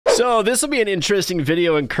So this will be an interesting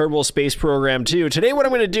video in Kerbal Space Program 2. Today what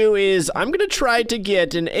I'm going to do is I'm going to try to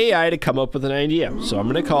get an AI to come up with an idea. So I'm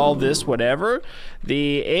going to call this whatever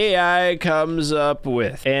the AI comes up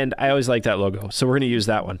with. And I always like that logo, so we're going to use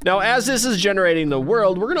that one. Now, as this is generating the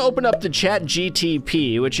world, we're going to open up the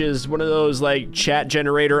ChatGPT, which is one of those like chat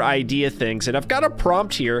generator idea things. And I've got a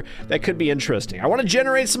prompt here that could be interesting. I want to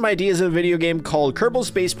generate some ideas in a video game called Kerbal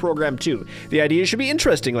Space Program 2. The idea should be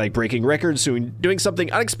interesting, like breaking records, doing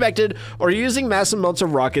something unexpected, or using massive amounts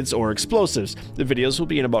of rockets or explosives. The videos will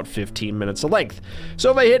be in about 15 minutes of length.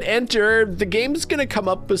 So if I hit enter, the game's going to come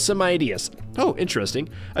up with some ideas. Oh, interesting.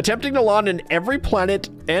 Attempting to land on every planet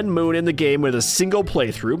and moon in the game with a single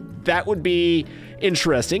playthrough. That would be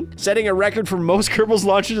interesting. Setting a record for most Kerbals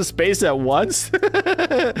launched into space at once.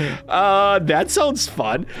 That sounds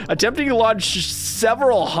fun. Attempting to launch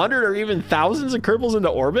several hundred or even thousands of Kerbals into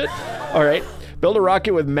orbit. All right. Build a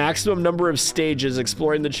rocket with maximum number of stages,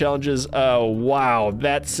 exploring the challenges. Oh, wow.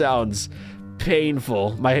 That sounds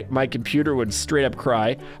painful. My computer would straight up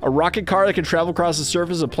cry. A rocket car that can travel across the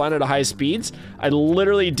surface of a planet at high speeds. I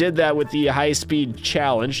literally did that with the high speed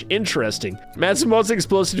challenge. Interesting. Massive amounts of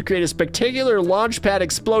explosive to create a spectacular launch pad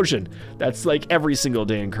explosion. That's like every single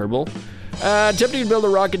day in Kerbal. Attempting to build a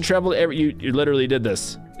rocket and travel every, you literally did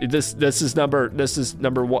this. This is number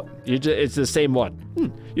one. It's the same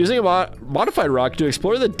one. Using a modified rocket to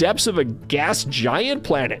explore the depths of a gas giant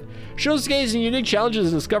planet. Showcasing unique challenges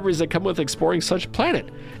and discoveries that come with exploring such a planet.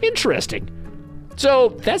 Interesting. So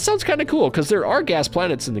that sounds kind of cool because there are gas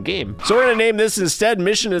planets in the game. So we're gonna name this instead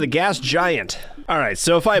Mission to the Gas Giant. All right,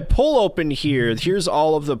 so if I pull open here, here's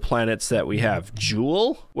all of the planets that we have.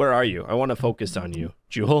 Jewel, where are you? I want to focus on you.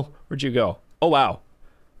 Jewel, where'd you go? Oh, wow.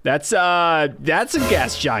 That's a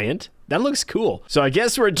gas giant. That looks cool. So I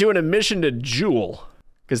guess we're doing a mission to Jewel,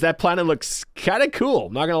 because that planet looks kind of cool.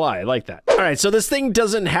 Not gonna lie, I like that. All right, so this thing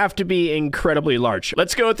doesn't have to be incredibly large.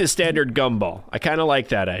 Let's go with the standard gumball. I kind of like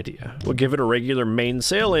that idea. We'll give it a regular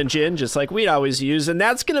mainsail engine, just like we'd always use, and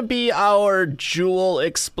that's gonna be our Jewel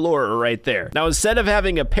Explorer right there. Now, instead of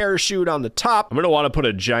having a parachute on the top, I'm gonna want to put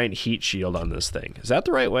a giant heat shield on this thing. Is that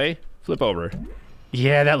the right way? Flip over.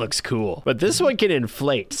 Yeah, that looks cool. But this one can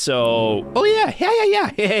inflate, so... Oh yeah.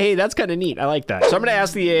 Hey, that's kind of neat. I like that. So I'm gonna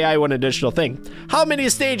ask the AI one additional thing. How many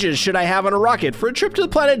stages should I have on a rocket for a trip to the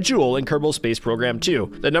planet Jewel in Kerbal Space Program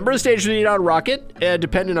 2? The number of stages you need on a rocket,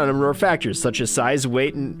 depending on a number of factors, such as size,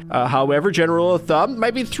 weight, and however, general rule of thumb,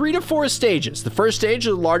 might be 3 to 4 stages. The first stage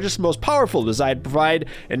is the largest, most powerful, designed to provide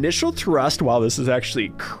initial thrust. Wow, this is actually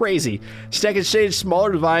crazy. Second stage,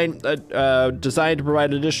 smaller, designed to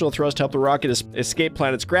provide additional thrust to help the rocket escape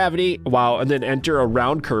planet's gravity. Wow, and then enter a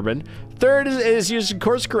round Kerbin. Third is using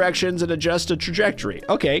course corrections and adjust a trajectory.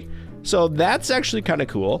 Okay, so that's actually kind of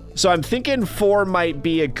cool. So I'm thinking 4 might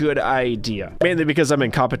be a good idea, mainly because I'm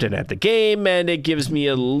incompetent at the game and it gives me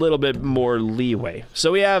a little bit more leeway.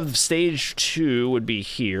 So we have stage 2 would be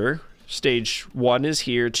here. Stage 1 is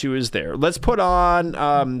here, 2 is there. Let's put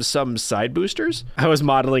on some side boosters. I was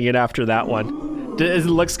modeling it after that one. It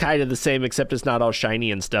looks kind of the same, except it's not all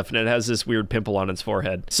shiny and stuff, and it has this weird pimple on its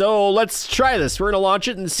forehead. So let's try this. We're gonna launch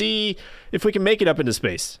it and see if we can make it up into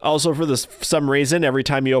space. Also, for some reason, every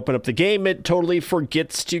time you open up the game, it totally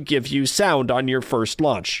forgets to give you sound on your first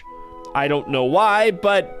launch. I don't know why,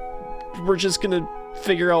 but we're just gonna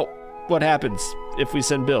figure out what happens if we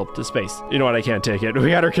send Bill to space. You know what, I can't take it. We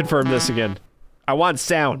gotta confirm this again. I want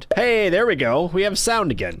sound. Hey, there we go. We have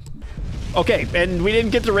sound again. Okay, and we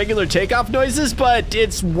didn't get the regular takeoff noises, but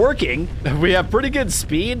it's working. We have pretty good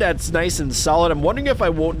speed. That's nice and solid. I'm wondering if I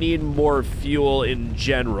won't need more fuel in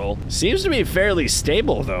general. Seems to be fairly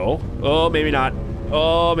stable though. Oh, maybe not.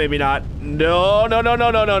 Oh, maybe not. No.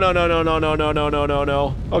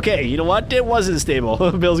 Okay, you know what? It wasn't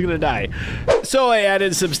stable. Bill's gonna die. So I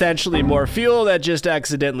added substantially more fuel that just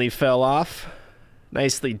accidentally fell off.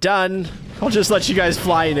 Nicely done. I'll just let you guys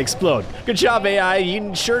fly and explode. Good job, AI.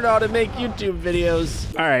 You sure know how to make YouTube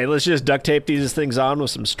videos. All right, let's just duct tape these things on with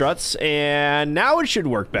some struts, and now it should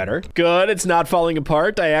work better. Good, it's not falling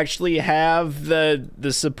apart. I actually have the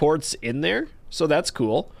supports in there, so that's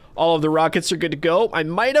cool. All of the rockets are good to go. I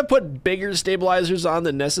might have put bigger stabilizers on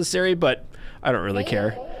than necessary, but I don't really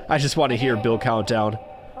care. I just want to hear Bill count down.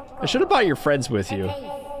 I should have brought your friends with you.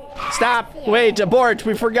 Stop! Wait, abort!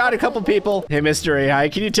 We forgot a couple people. Hey, Mr. AI,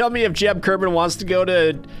 can you tell me if Jeb Kerbin wants to go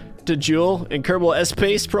to Jewel in Kerbal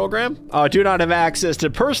Space Program? Oh, do not have access to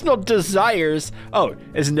personal desires. Oh,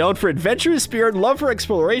 is known for adventurous spirit and love for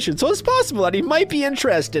exploration, so it's possible that he might be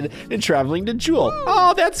interested in traveling to Jewel.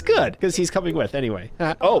 Oh, that's good, because he's coming with anyway.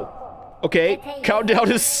 Oh, okay.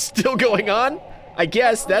 Countdown is still going on? I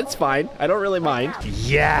guess that's fine. I don't really mind.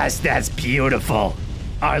 Yes, that's beautiful.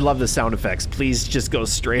 Oh, I love the sound effects. Please just go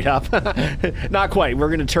straight up. Not quite. We're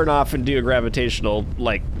gonna turn off and do a gravitational,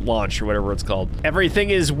 like, launch or whatever it's called.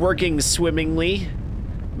 Everything is working swimmingly.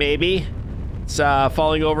 Maybe. It's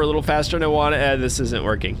falling over a little faster than I want it. This isn't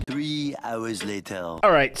working. 3 hours later.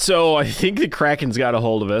 All right, so I think the Kraken's got a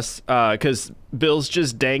hold of us because Bill's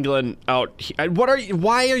just dangling out.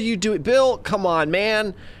 Why are you doing, Bill? Come on,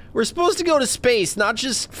 man. We're supposed to go to space, not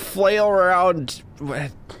just flail around.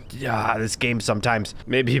 This game sometimes.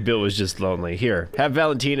 Maybe Bill was just lonely. Here, have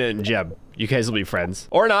Valentina and Jeb. You guys will be friends.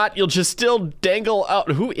 Or not, you'll just still dangle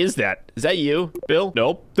out. Who is that? Is that you, Bill?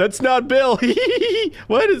 Nope, that's not Bill.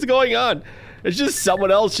 What is going on? It's just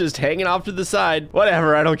someone else just hanging off to the side.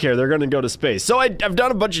 Whatever, I don't care. They're gonna go to space. So I've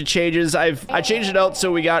done a bunch of changes. I changed it out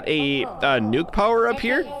so we got a nuke power up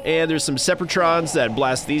here, and there's some Separatrons that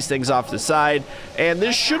blast these things off the side, and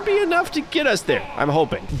this should be enough to get us there, I'm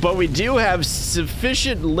hoping. But we do have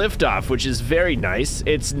sufficient liftoff, which is very nice.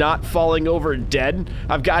 It's not falling over dead.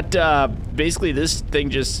 I've got basically this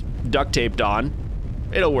thing just duct taped on.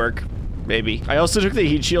 It'll work. Maybe. I also took the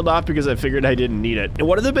heat shield off because I figured I didn't need it. And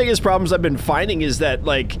one of the biggest problems I've been finding is that,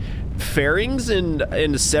 like, fairings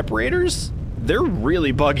and separators, they're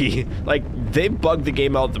really buggy. Like, they bug the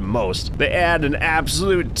game out the most. They add an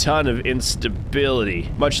absolute ton of instability,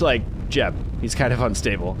 much like Jeb. He's kind of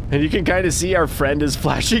unstable. And you can kind of see our friend is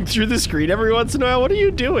flashing through the screen every once in a while. What are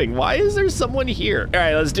you doing? Why is there someone here? All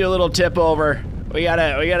right, let's do a little tip over. We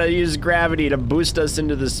gotta use gravity to boost us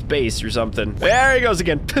into the space or something. There he goes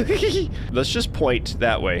again. Let's just point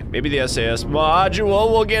that way. Maybe the SAS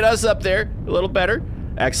module will get us up there a little better.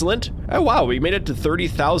 Excellent. Oh wow, we made it to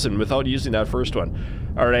 30,000 without using that first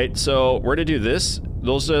one. All right, so we're gonna do this.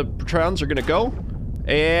 Those protons are gonna go.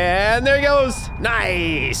 And there he goes.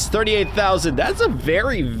 Nice, 38,000. That's a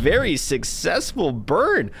very, very successful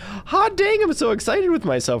burn. Hot dang, I'm so excited with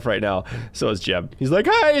myself right now. So is Jeb. He's like,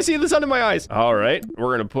 hi, I see the sun in my eyes. All right,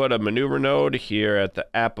 we're gonna put a maneuver node here at the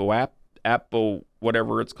Apple,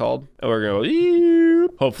 whatever it's called. And we're gonna go,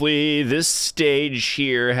 hopefully this stage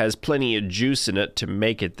here has plenty of juice in it to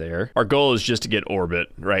make it there. Our goal is just to get orbit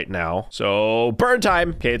right now. So burn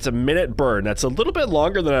time. Okay, it's a minute burn. That's a little bit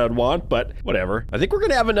longer than I'd want, but whatever. I think we're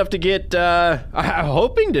gonna have enough to get, I'm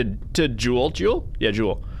hoping to Joule. Yeah,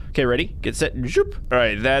 Joule. Okay, ready? Get set, zoop. All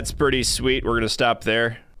right, that's pretty sweet. We're gonna stop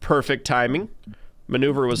there. Perfect timing.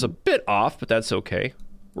 Maneuver was a bit off, but that's okay.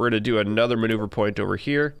 We're gonna do another maneuver point over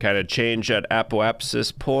here. Kind of change that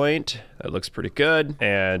apoapsis point. That looks pretty good.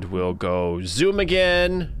 And we'll go zoom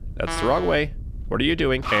again. That's the wrong way. What are you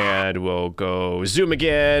doing? And we'll go zoom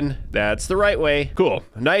again. That's the right way. Cool.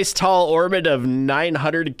 Nice tall orbit of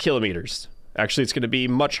 900 kilometers. Actually, it's gonna be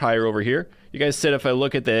much higher over here. You guys said if I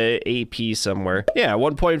look at the AP somewhere. Yeah,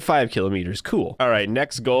 1.5 kilometers, cool. All right,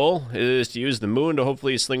 next goal is to use the moon to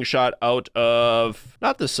hopefully slingshot out of,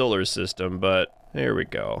 not the solar system, but there we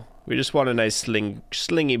go. We just want a nice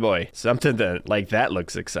slingy boy. Something that, like, that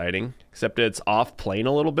looks exciting. Except it's off plane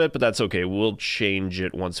a little bit, but that's okay. We'll change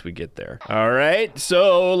it once we get there. All right,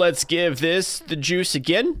 so let's give this the juice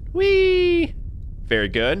again. Whee! Very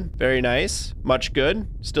good, very nice, much good.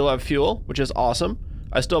 Still have fuel, which is awesome.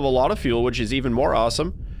 I still have a lot of fuel, which is even more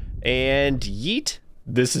awesome. And yeet,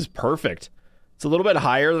 this is perfect. It's a little bit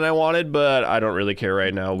higher than I wanted, but I don't really care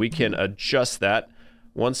right now. We can adjust that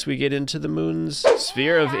once we get into the moon's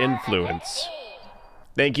sphere of influence.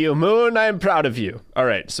 Thank you, moon, I'm proud of you. All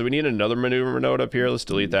right, so we need another maneuver node up here. Let's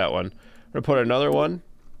delete that one. We're gonna put another one.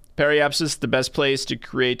 Periapsis, the best place to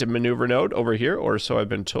create a maneuver node over here, or so I've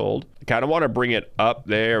been told. I kind of want to bring it up.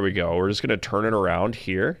 There we go. We're just gonna turn it around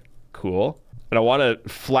here. Cool. And I want to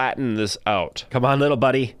flatten this out. Come on, little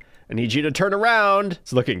buddy. I need you to turn around.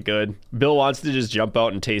 It's looking good. Bill wants to just jump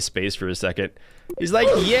out and taste space for a second. He's like,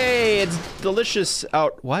 yay, it's delicious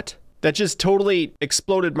out. What? That just totally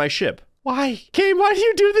exploded my ship. Why? Kane, why do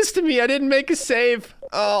you do this to me? I didn't make a save.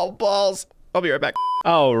 Oh, balls. I'll be right back.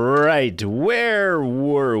 All right, where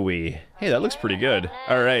were we? Hey, that looks pretty good.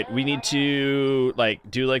 All right, we need to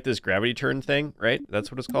do this gravity turn thing, right?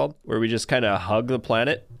 That's what it's called, where we just kind of hug the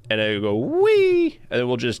planet and it go whee, and then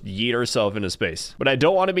we'll just yeet ourselves into space. But I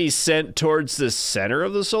don't want to be sent towards the center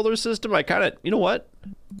of the solar system. I kind of, you know what?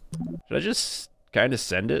 Should I just kind of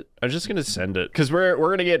send it? I'm just gonna send it because we're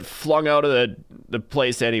gonna get flung out of the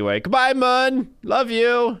place anyway. Goodbye, Mun. Love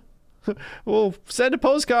you. We'll send a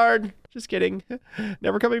postcard. Just kidding.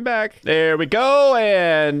 Never coming back. There we go.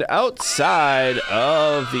 And outside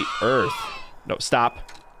of the Earth. No,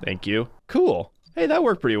 stop. Thank you. Cool. Hey, that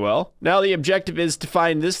worked pretty well. Now the objective is to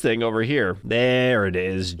find this thing over here. There it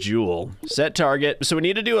is, Jewel. Set target. So we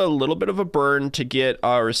need to do a little bit of a burn to get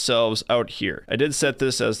ourselves out here. I did set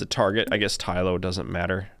this as the target. I guess Tylo doesn't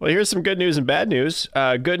matter. Well, here's some good news and bad news.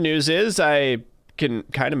 Good news is I can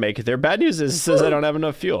kind of make it there. Bad news is it says I don't have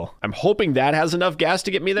enough fuel. I'm hoping that has enough gas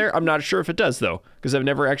to get me there. I'm not sure if it does though, because I've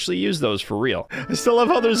never actually used those for real. I still love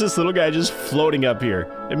how there's this little guy just floating up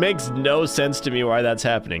here. It makes no sense to me why that's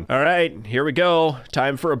happening. All right, here we go.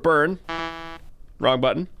 Time for a burn. Wrong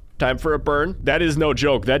button. Time for a burn. That is no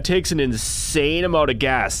joke. That takes an insane amount of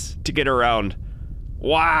gas to get around.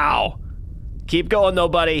 Wow. Keep going though,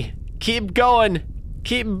 buddy. Keep going.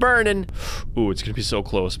 Keep burning. Ooh, it's gonna be so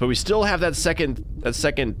close. But we still have that second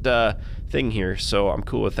thing here, so I'm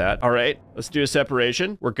cool with that. All right, let's do a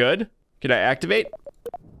separation. We're good. Can I activate?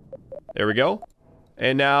 There we go.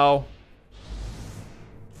 And now,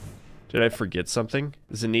 did I forget something?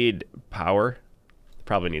 Does it need power?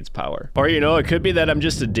 Probably needs power. Or you know, it could be that I'm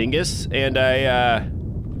just a dingus and I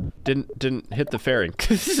didn't hit the fairing.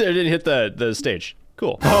 I didn't hit the stage.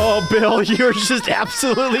 Cool. Oh, Bill, you're just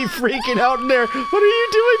absolutely freaking out in there. What are you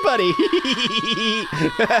doing, buddy?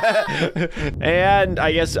 And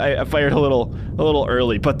I guess I fired a little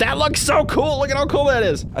early, but that looks so cool. Look at how cool that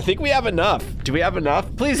is. I think we have enough. Do we have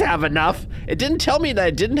enough? Please have enough. It didn't tell me that I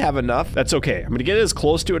didn't have enough. That's okay. I'm gonna get as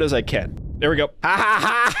close to it as I can. There we go. Ha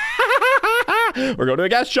ha ha. We're going to a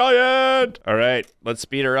gas giant. All right, let's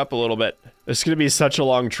speed her up a little bit. It's gonna be such a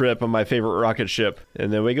long trip on my favorite rocket ship.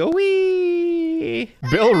 And then we go, whee.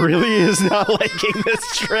 Bill really is not liking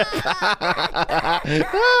this trip. Oh,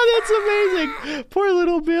 that's amazing. Poor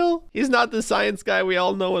little Bill. He's not the science guy we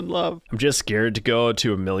all know and love. I'm just scared to go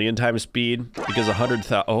to 1,000,000 times speed because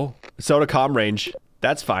 100,000, oh, it's out of comm range.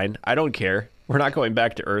 That's fine, I don't care. We're not going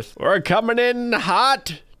back to Earth. We're coming in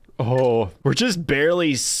hot. Oh, we're just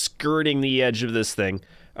barely skirting the edge of this thing.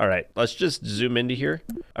 All right, let's just zoom into here.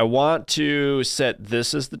 I want to set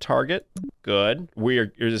this as the target. Good. You're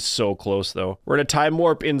just so close though. We're gonna time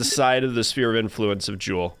warp inside of the sphere of influence of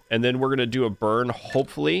Jewel. And then we're gonna do a burn,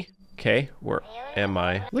 hopefully. Okay, where am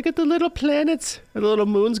I? Look at the little planets, the little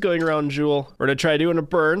moons going around Jewel. We're gonna try doing a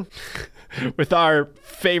burn with our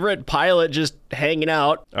favorite pilot just hanging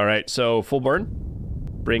out. All right, so full burn.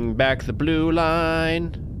 Bring back the blue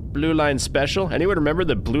line. Blue line special. Anyone remember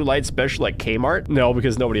the blue light special at Kmart? No,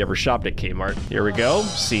 because nobody ever shopped at Kmart. Here we go.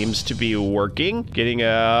 Seems to be working. Getting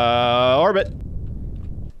a orbit.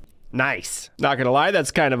 Nice. Not gonna lie,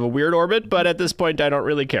 that's kind of a weird orbit, but at this point, I don't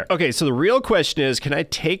really care. Okay, so the real question is, can I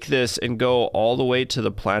take this and go all the way to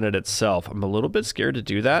the planet itself? I'm a little bit scared to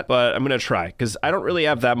do that, but I'm gonna try, because I don't really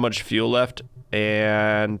have that much fuel left.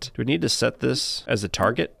 And do we need to set this as a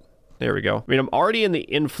target? There we go. I mean, I'm already in the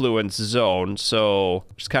influence zone, so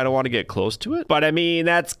just kind of want to get close to it. But I mean,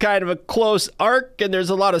 that's kind of a close arc, and there's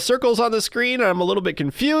a lot of circles on the screen, and I'm a little bit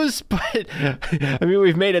confused, but I mean,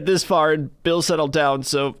 we've made it this far, and Bill settled down,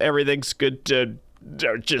 so everything's good to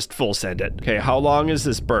just full send it. Okay, how long is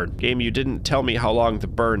this burn? Game, you didn't tell me how long the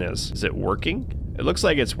burn is. Is it working? It looks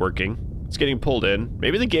like it's working. It's getting pulled in.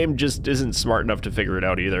 Maybe the game just isn't smart enough to figure it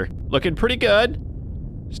out either. Looking pretty good.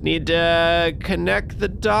 Just need to connect the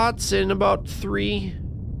dots in about 3,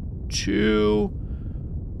 2,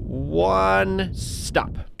 1,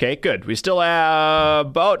 stop. Okay, good. We still have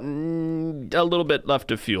about a little bit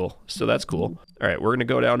left of fuel, so that's cool. All right, we're gonna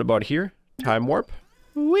go down about here. Time warp.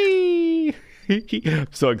 Whee! I'm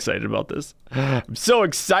so excited about this. I'm so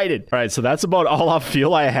excited. All right, so that's about all off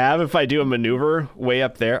fuel I have if I do a maneuver way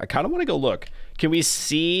up there. I kind of want to go look. Can we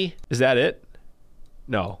see? Is that it?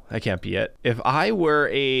 No, that can't be it. If I were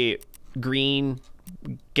a green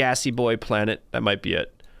gassy boy planet, that might be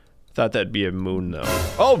it. Thought that'd be a moon though.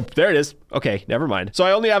 Oh, there it is. Okay, never mind. So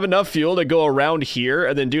I only have enough fuel to go around here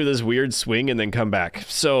and then do this weird swing and then come back.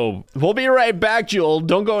 So we'll be right back, Jewel.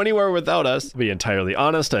 Don't go anywhere without us. To be entirely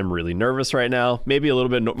honest, I'm really nervous right now. Maybe a little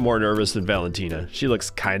bit more nervous than Valentina. She looks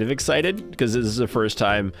kind of excited because this is the first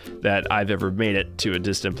time that I've ever made it to a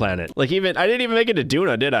distant planet. Like I didn't even make it to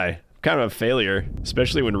Duna, did I? Kind of a failure,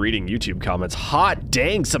 especially when reading YouTube comments. Hot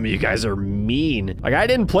dang, some of you guys are mean. Like, I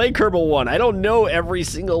didn't play Kerbal 1. I don't know every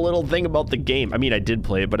single little thing about the game. I mean, I did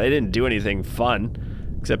play it, but I didn't do anything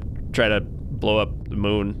fun, except try to blow up the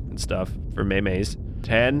moon and stuff for maymays.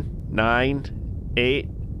 10, 9, 8,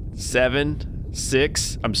 7,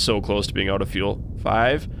 6. I'm so close to being out of fuel.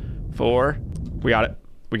 5, 4. We got it.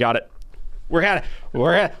 We got it. We got it.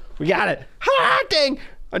 We got it. Hot dang,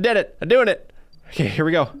 I did it. I'm doing it. Okay, here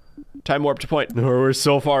we go. Time warp to point. We're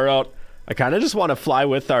so far out. I kind of just want to fly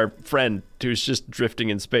with our friend who's just drifting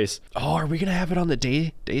in space. Oh, are we gonna have it on the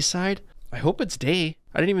day side? I hope it's day.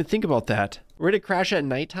 I didn't even think about that. We're gonna crash at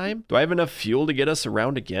nighttime? Do I have enough fuel to get us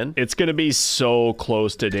around again? It's gonna be so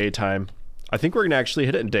close to daytime. I think we're gonna actually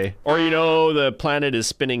hit it in day. Or, you know, the planet is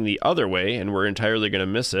spinning the other way and we're entirely gonna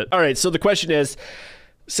miss it. All right, so the question is,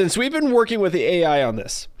 since we've been working with the AI on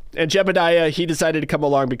this, and Jebediah, he decided to come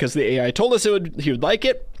along because the AI told us he would like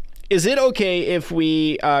it, is it okay if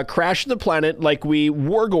we crash the planet like we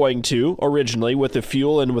were going to originally with the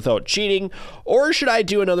fuel and without cheating? Or should I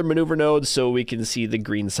do another maneuver node so we can see the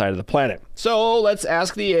green side of the planet? So let's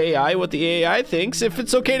ask the AI what the AI thinks. If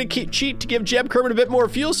it's okay to cheat to give Jeb Kermit a bit more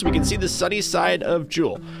fuel so we can see the sunny side of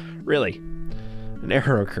Jewel. Really? An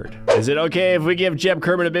error occurred. Is it okay if we give Jeb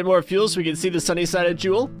Kermit a bit more fuel so we can see the sunny side of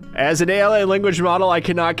Jewel? As an AI language model, I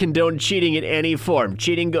cannot condone cheating in any form.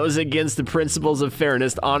 Cheating goes against the principles of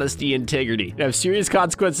fairness, honesty, integrity, and have serious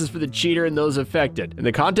consequences for the cheater and those affected. In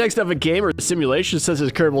the context of a game or simulation such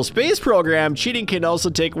as Kerbal Space Program, cheating can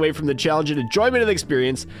also take away from the challenge and enjoyment of the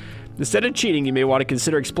experience. Instead of cheating, you may want to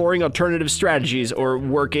consider exploring alternative strategies or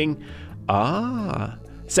working...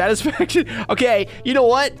 Satisfaction. Okay, you know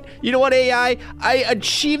what? You know what, AI? I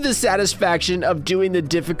achieved the satisfaction of doing the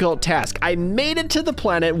difficult task. I made it to the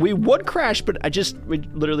planet. We would crash, but we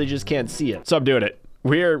literally just can't see it. So I'm doing it.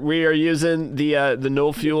 We are using the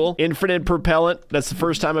no fuel infinite propellant. That's the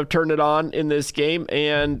first time I've turned it on in this game,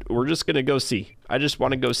 and we're just gonna go see. I just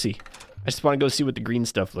want to go see. I just want to go see what the green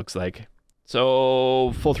stuff looks like.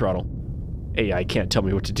 So full throttle. AI can't tell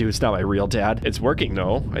me what to do. It's not my real dad. It's working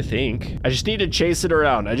though, I think. I just need to chase it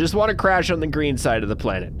around. I just want to crash on the green side of the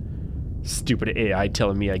planet. Stupid AI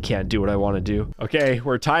telling me I can't do what I want to do. Okay,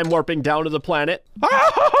 we're time warping down to the planet.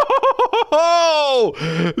 Oh,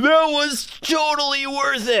 that was totally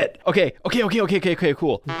worth it. Okay,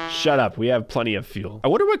 cool. Shut up, we have plenty of fuel. I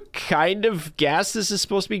wonder what kind of gas this is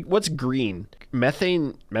supposed to be. What's green?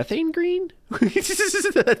 Methane green?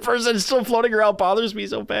 That person still floating around bothers me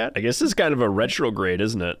so bad. I guess this is kind of a retrograde,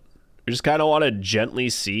 isn't it? We just kind of want to gently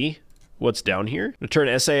see what's down here. I'm gonna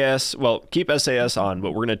turn SAS, well, keep SAS on,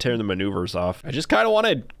 but we're gonna turn the maneuvers off. I just kind of want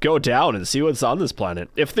to go down and see what's on this planet,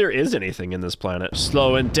 if there is anything in this planet.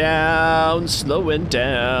 Slowing down, slowing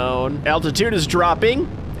down. Altitude is dropping.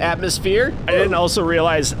 Atmosphere. I didn't also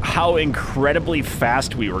realize how incredibly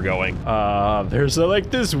fast we were going. There's like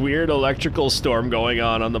this weird electrical storm going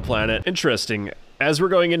on the planet. Interesting. As we're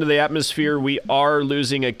going into the atmosphere, we are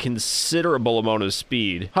losing a considerable amount of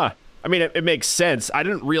speed. Huh. I mean, it makes sense. I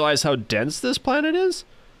didn't realize how dense this planet is.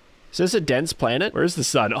 Is this a dense planet? Where's the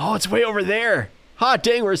sun? Oh, it's way over there. Ha,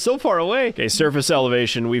 dang, we're so far away. Okay, surface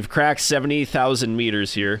elevation. We've cracked 70,000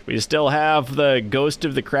 meters here. We still have the ghost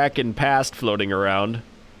of the Kraken past floating around.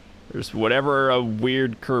 There's whatever a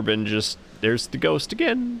weird Kerbin just... There's the ghost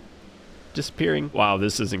again. Disappearing. Wow,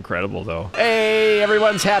 this is incredible, though. Hey,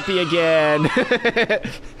 everyone's happy again.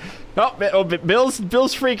 Bill's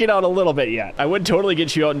freaking out a little bit yet. I would totally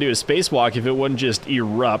get you out and do a spacewalk if it wouldn't just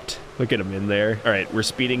erupt. Look at him in there. All right, we're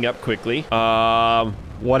speeding up quickly.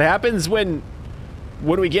 What happens when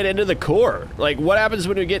we get into the core? Like, what happens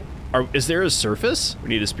when we get... is there a surface? We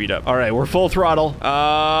need to speed up. All right, we're full throttle.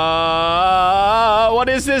 What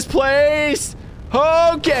is this place?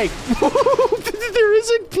 Okay. There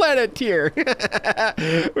is a planet here.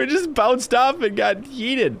 We just bounced off and got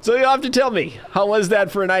heated. So you'll have to tell me, how was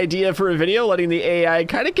that for an idea for a video, letting the AI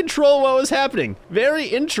kind of control what was happening? Very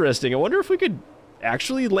interesting. I wonder if we could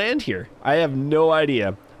actually land here. I have no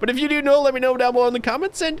idea. But if you do know, let me know down below in the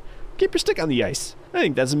comments and keep your stick on the ice. I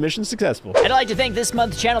think that's a mission successful. I'd like to thank this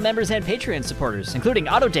month's channel members and Patreon supporters, including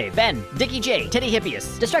Otto Dave, Ben, Dickie J, Teddy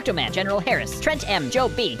Hippias, Destructoman, General Harris, Trent M, Joe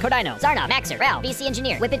B, Codino, Zarna, Maxer, Ral, BC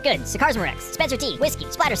Engineer, Whip It Good, Sakarsmarex, Spencer T, Whiskey,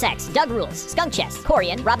 Splattersex, Doug Rules, Skunk Chess,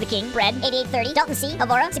 Corian, Rob the King, Bread, 8830, Dalton C,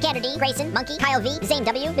 Avora, Sikander D, Grayson, Monkey, Kyle V, Zane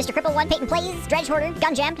W, Mr. Cripple 1, Peyton Plays, Dredge Hoarder,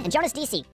 Gun Jammed, and Jonas DC.